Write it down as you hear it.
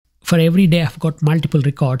For every day I've got multiple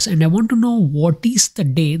records and I want to know what is the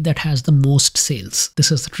day that has the most sales.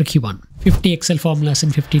 This is the tricky one. 50 Excel formulas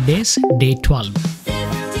in 50 days, day 12.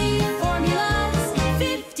 50 formulas,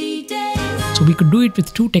 50 days. So we could do it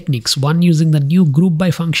with two techniques, one using the new group by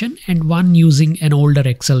function and one using an older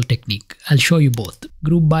Excel technique. I'll show you both.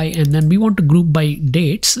 Group by, and then we want to group by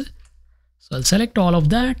dates. So I'll select all of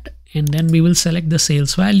that and then we will select the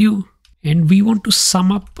sales value and we want to sum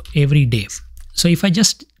up every day. So if I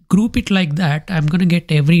just group it like that, I'm going to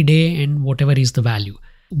get every day and whatever is the value.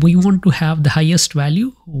 We want to have the highest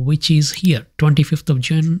value, which is here, 25th of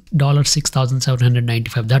June,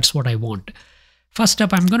 $6,795. That's what I want. First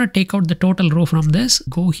up, I'm going to take out the total row from this,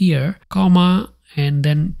 go here, comma, and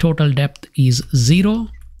then total depth is 0,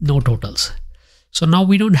 no totals. So now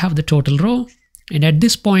we don't have the total row. And at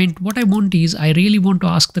this point, what I want is, I really want to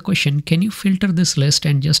ask the question, can you filter this list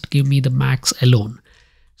and just give me the max alone?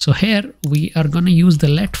 So here we are going to use the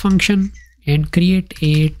let function and create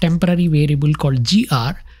a temporary variable called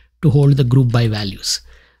gr to hold the group by values.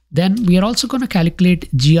 Then we are also going to calculate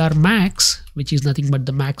gr max, which is nothing but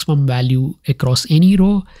the maximum value across any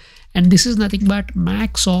row. And this is nothing but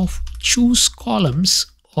max of choose columns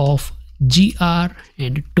of gr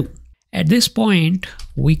and 2. At this point,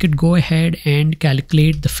 we could go ahead and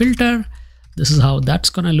calculate the filter. This is how that's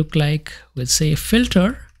going to look like. We'll say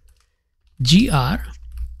filter gr,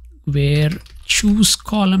 where choose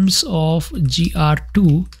columns of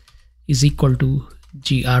gr2 is equal to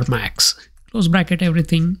gr max. Close bracket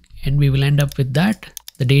everything and we will end up with that.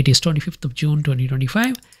 The date is 25th of June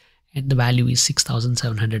 2025 and the value is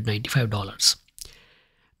 $6,795.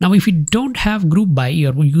 Now if you don't have group by,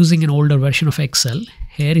 you're using an older version of Excel,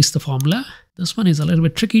 here is the formula. This one is a little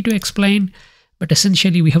bit tricky to explain, but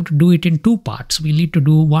essentially we have to do it in two parts. We need to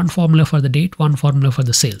do one formula for the date, one formula for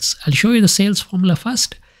the sales. I'll show you the sales formula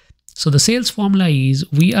first. So the sales formula is,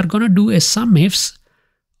 we are going to do a sum ifs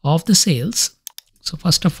of the sales. So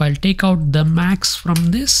first of all, I'll take out the max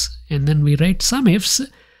from this and then we write sum ifs.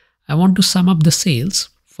 I want to sum up the sales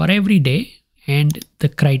for every day and the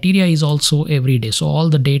criteria is also every day. So all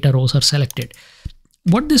the data rows are selected.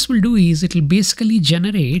 What this will do is it will basically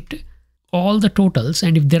generate all the totals,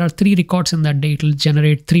 and if there are 3 records in that day, it will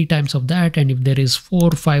generate 3 times of that, and if there is 4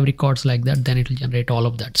 or 5 records like that, then it will generate all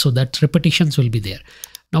of that. So that repetitions will be there.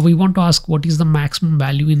 Now we want to ask what is the maximum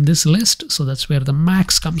value in this list. So that's where the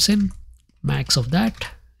max comes in, max of that,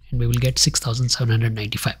 and we will get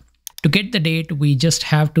 6,795. To get the date, we just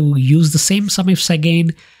have to use the same sum ifs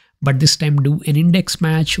again, but this time do an index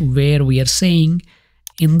match where we are saying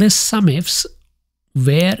in this sum ifs,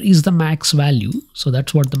 where is the max value? So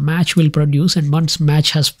that's what the match will produce. And once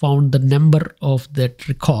match has found the number of that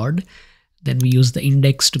record, then we use the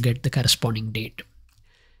index to get the corresponding date.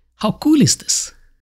 How cool is this?